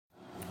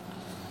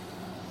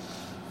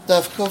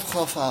Daf Kuf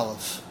Chaf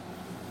Aleph.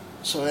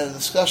 So we had a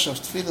discussion of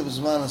Tefillah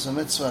B'zman as a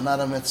mitzvah,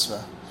 not a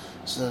mitzvah.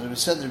 So we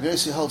said Rabbi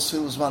Yossi holds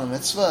Tefillah B'zman a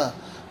mitzvah.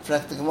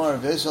 Frak the Gemara,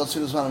 Rabbi Yossi holds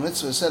Tefillah B'zman a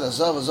mitzvah. He said,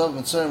 Azav,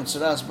 Mitzurim,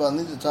 Mitzuras, Bal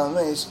Nida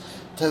Talmeis,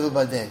 Tevel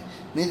by day.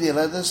 Nida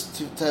Yeledis,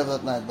 Tevel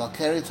at night. Bal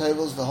Keri,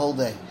 Tevels the whole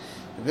day.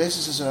 Rabbi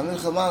Yossi says, when Amir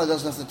Chalmana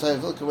doesn't have to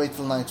Tevel, can wait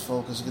till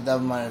nightfall, because he could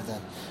daven Ma'ariv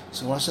then.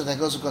 So one said that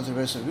goes according to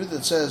Rabbi Yossi.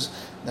 That says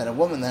that a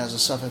woman that has a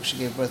suffix, she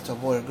gave birth to a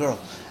boy or girl,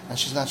 and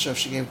she's not sure if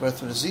she gave birth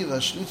to a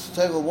ziva, she needs to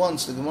tevel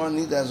once. The Gemara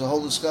Nida has a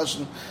whole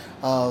discussion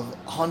of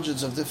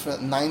hundreds of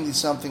different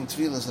 90-something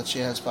tefillahs that she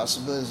has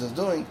possibilities of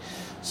doing.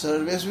 So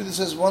Rabbi Yossi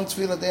says one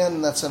tefillah at the end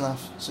and that's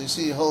enough. So you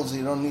see, he holds that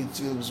you don't need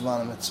tefillah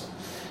b'zman mitzvah.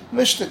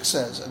 Mishtik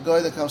says, a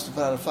guy that comes to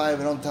put out a fire,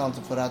 we don't tell him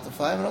to put out the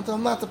fire, we don't tell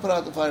him not to put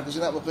out the fire because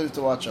you're not mechuyev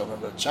to watch over him.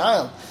 But a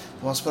child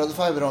who wants to put out the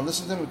fire, we don't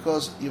listen to him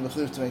because you're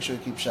mechuyev to make sure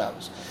you keep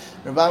Shabbos.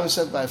 Rabbi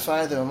said by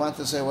fire, they were meant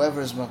to say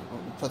whoever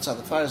puts out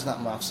the fire is not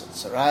mafsed.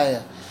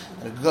 Saraya,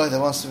 and a guy that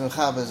wants to be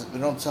mechaber, we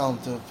don't tell him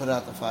to put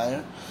out the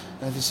fire.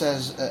 And if he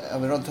says,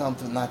 we don't tell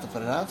him not to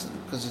put it out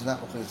because he's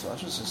not mechuyev to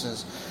watch it. So he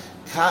says,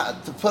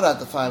 to put out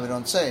the fire we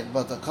don't say,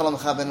 but the kolam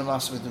mechaber and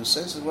mafsed we do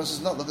say. So one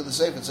says, no, look at the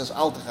sefer, it says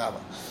al techaber.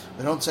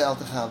 We don't say al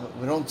techaber.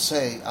 We don't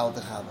say al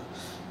techaber.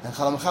 And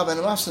kolam mechaber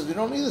and mafsed we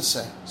don't either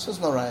say. So it's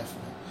no raya for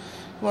me.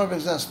 Gemara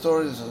brings down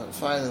stories of a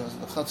fire that was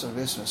the chutz of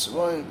Rebbeinu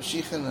Savoy,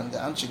 Shichin, and the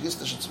Anshe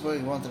Gistach Savoy.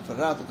 He wanted to put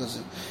it out because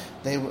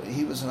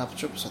he was an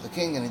apotropos of the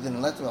king, and he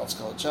didn't let them out. It's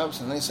called Shabbos,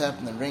 and this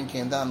happened, and rain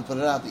came down and put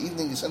it out. The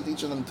evening, he sent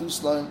each of them 2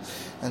 slime,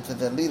 and to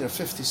their leader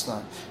 50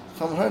 slime.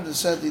 From heard it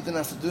said he didn't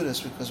have to do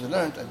this because we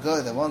learned a guy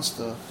that wants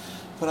to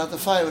put out the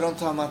fire, we don't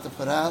tell him not to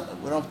put it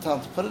out. We don't tell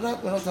him to put it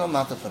out. We don't tell him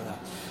not to put it out.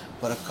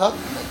 But a cut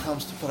that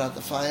comes to put out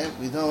the fire,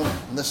 we don't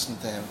listen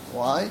to him.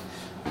 Why?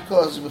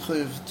 Because we're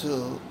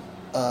to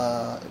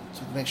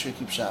make sure you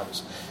keep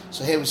Shabbos.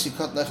 So here we see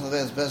Kot Nechel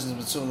Ve'ez Bezin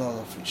B'tzum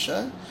Nol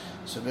Frisha.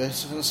 So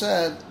Be'ezifin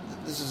said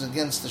this is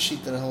against the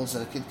sheet that holds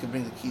that a kid can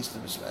bring the keys to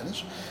the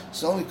Spanish.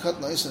 So only Kot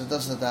Nois that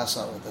does the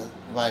dasa with it.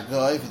 By a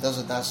guy, if he does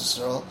a dasa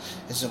Yisrael,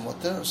 is a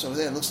mutter. So over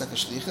there it looks like a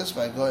shlichus.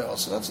 By a guy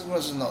also. That's the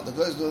question. No, the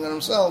guy is doing it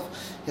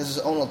himself. He has his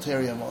own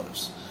ulterior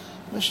motives.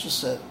 Mishnah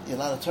said you're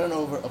allowed to turn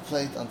over a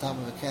plate on top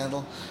of a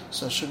candle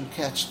so it shouldn't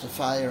catch the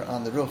fire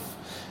on the roof.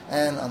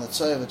 And on the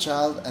tzoy of a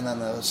child, and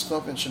on a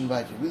scorpion shouldn't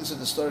bite you. Really said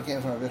the story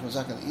came from Rabbi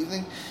Chazak in the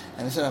evening,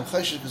 and he said, I'm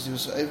choshesh because he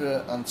was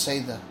over on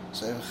Tzeda,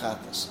 so over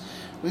Chatas.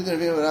 We the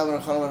Rabbi Rabbi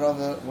and Chol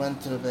Rabbi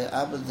went to Rabbi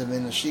Abba de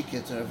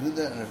Menashike, to Rabbi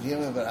Yehuda and Rabbi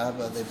Yirmiyah bar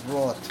Abba. They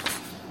brought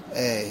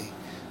a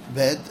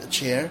bed, a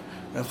chair.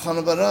 Rabbi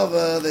Chana bar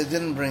Rabba, they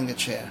didn't bring a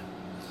chair.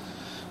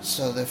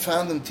 So they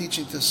found him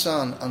teaching to his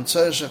son, on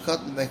Tzoy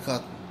Shakot Be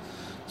Cotton.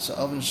 So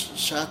Oven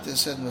Shateh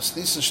said,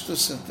 Masnissen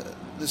Shtus,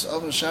 this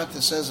Oven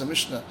Shateh says a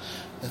Mishnah,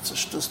 that's a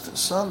Shtus to his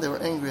son. They were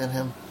angry at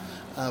him,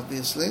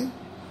 obviously.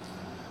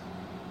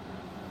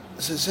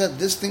 So he said,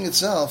 this thing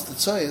itself, the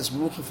Tzoy, is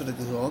Merucha for the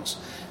dogs.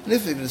 And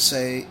if we were to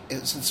say,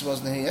 since it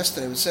wasn't here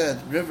yesterday, we said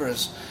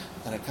rivers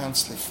that are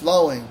constantly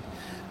flowing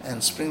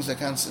and springs that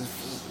are constantly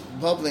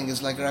bubbling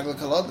is like Ragla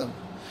Kalodam.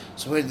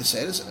 So where did he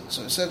say this?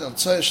 So he said, Al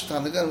Tzoy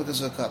Shatan Legan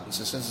because of a cotton.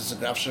 So he says it's a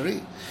Graf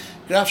Shari.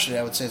 Graf Shari,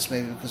 I would say it's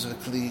maybe because of a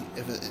Kli,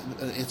 if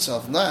it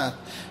itself not.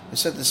 We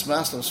said this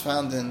master was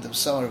found in the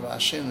summer of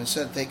Ashim, and he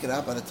said, take it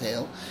out by the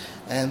tail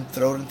and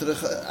throw it into the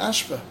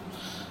ashpa.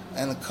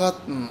 And a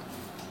cotton,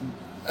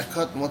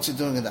 what's he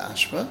doing in the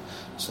ashpa?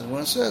 So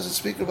when it says, it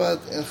speaks about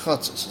in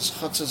Chotzes.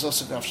 Chotzes is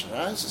also Graf Shari,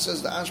 right? So it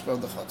says the ashpa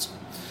of the Chotzes.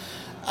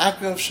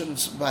 Akrav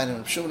shouldn't bite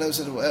him. Shmuel never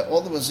said,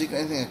 all the mazik,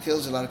 anything that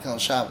kills, you're allowed to kill on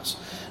Shabbos.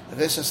 If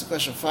they ask the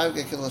question, 5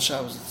 get killed on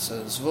Shabbos,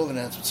 it's Zvov and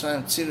it's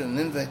Mitzrayim, Tzir and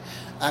Ninveh,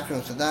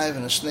 Akrav Chadaiv,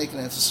 and a snake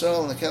and it's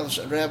Yisrael, and the Kelvish,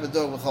 Rabbi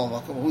Dog with Chol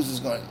Makom. Who's this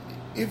going?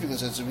 If you can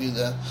say it's a view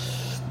that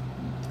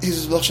he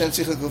says, Loch Shen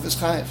Tzich Lekuf is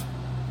Chayiv.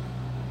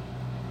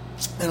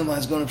 And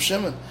is going to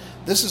Shimon.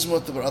 This is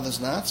what the others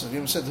not. So if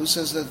you said, who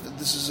says that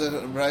this is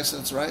a rice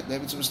that's right?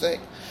 Maybe it's a mistake.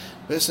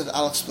 But he said,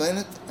 I'll explain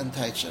it and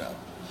tighten it up.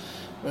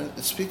 But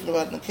it's speaking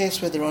about in a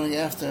case where they're running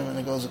after him and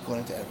it goes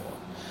according to everyone.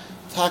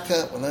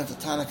 Taka, we learned the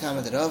Tana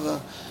Kama de Rava,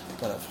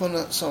 but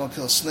Afhuna, someone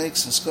kills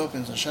snakes and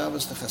scorpions on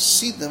Shabbos, the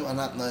Hasidim are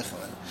not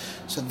Neichamen.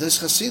 So this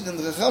Hasidim,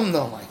 the Chacham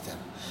don't like them.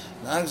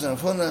 And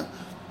Afhuna,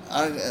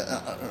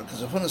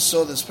 because Afhuna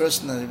saw this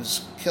person that he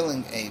was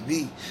killing a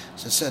bee,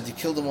 so he said, he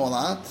killed them all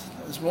out.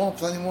 There's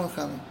plenty more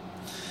coming.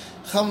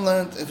 Chacham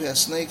learned if he had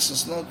snakes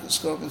and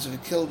scorpions, if he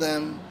killed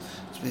them,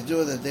 to be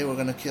doing that they were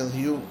going to kill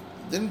you.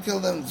 Didn't kill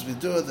them, to be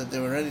doing that they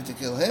were ready to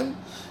kill him,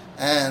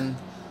 and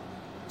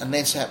a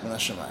nace happened on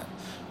Shemayim.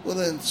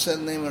 Ula said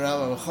the name of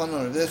Rabbi Bechon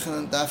or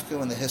Rebbechanan Dafka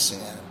when they're hissing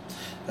at him.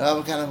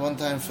 Rabbi kind of one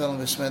time fell in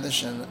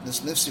Besmedish and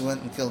this Nifsi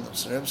went and killed him.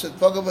 So Rabbi said,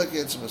 Pogabak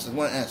Yitzvah, they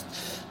weren't asked.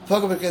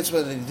 Pogabak Yitzvah,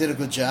 whether he did a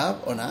good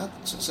job or not.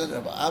 So he said,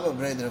 Rabbi Abba,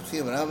 Bray, Rabbi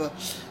Chia, Rabbi, and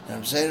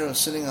Rabbi Zera was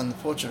sitting on the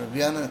porch of Rabbi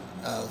Yana.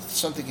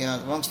 Something came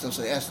out amongst them,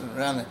 so they asked him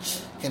around,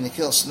 can he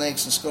kill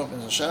snakes and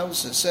scorpions on Shabbos?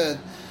 So he said,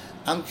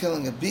 I'm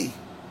killing a bee.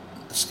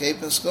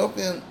 Escape a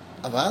scorpion,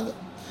 Avada.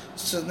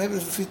 So he said, maybe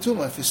if you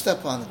tumor, if you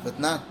step on it, but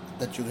not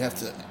that you have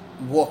to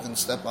walk and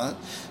step on it.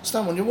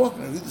 Stam, when you're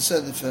walking, Rabbi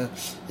said if you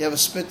have a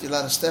spit, you're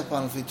allowed to step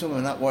on it for Tumah,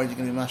 you're not worried you're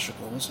going to be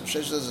mashrakum. So if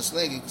Shesh does a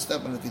snake, you can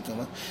step on it for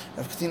Tumah.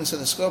 If Katina said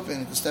a scorpion,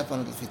 you can step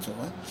on it for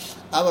Tumah.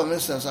 Abba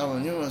Mishnah, Abba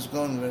Numa was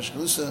going to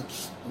Shkalusa,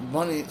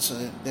 money, so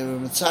they were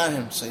mitzar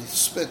him, so he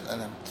spit on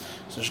him.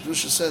 So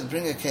Shkalusha said,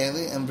 bring a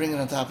keli and bring it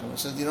on top of him. He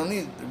said, you don't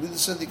need it. Rabbi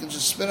said, you can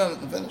just spit on it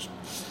and finish.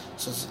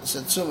 So he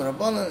said, Tumah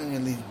Rabbanan, and you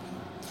leave.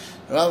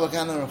 Rabbi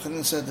Kana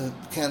Rabbanan said the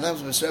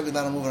candles but Rabbi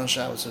allowed to move on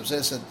Shabbos. So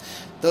he said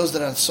those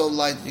that are so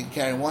light you can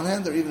carry in one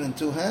hand or even in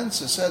two hands.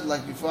 So he said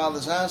like your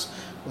father's house,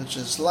 which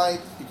is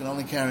light, you can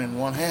only carry in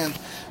one hand.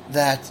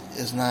 That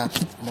is not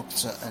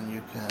muktzah, and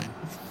you can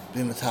be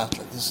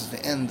metatlik. This is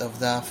the end of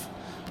Daf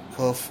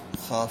Kuf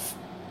Chaf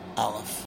Aleph.